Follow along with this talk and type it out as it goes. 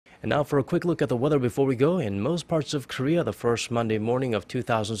And now for a quick look at the weather before we go. In most parts of Korea, the first Monday morning of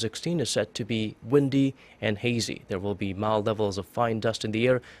 2016 is set to be windy and hazy. There will be mild levels of fine dust in the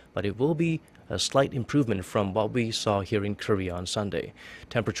air, but it will be a slight improvement from what we saw here in Korea on Sunday.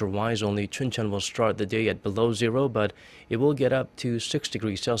 Temperature-wise, only Chuncheon will start the day at below zero, but it will get up to 6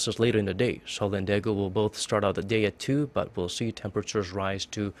 degrees Celsius later in the day. Seoul and Daegu will both start out the day at 2, but we'll see temperatures rise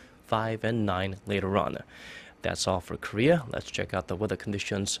to 5 and 9 later on. That's all for Korea. Let's check out the weather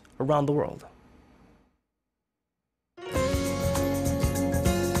conditions around the world.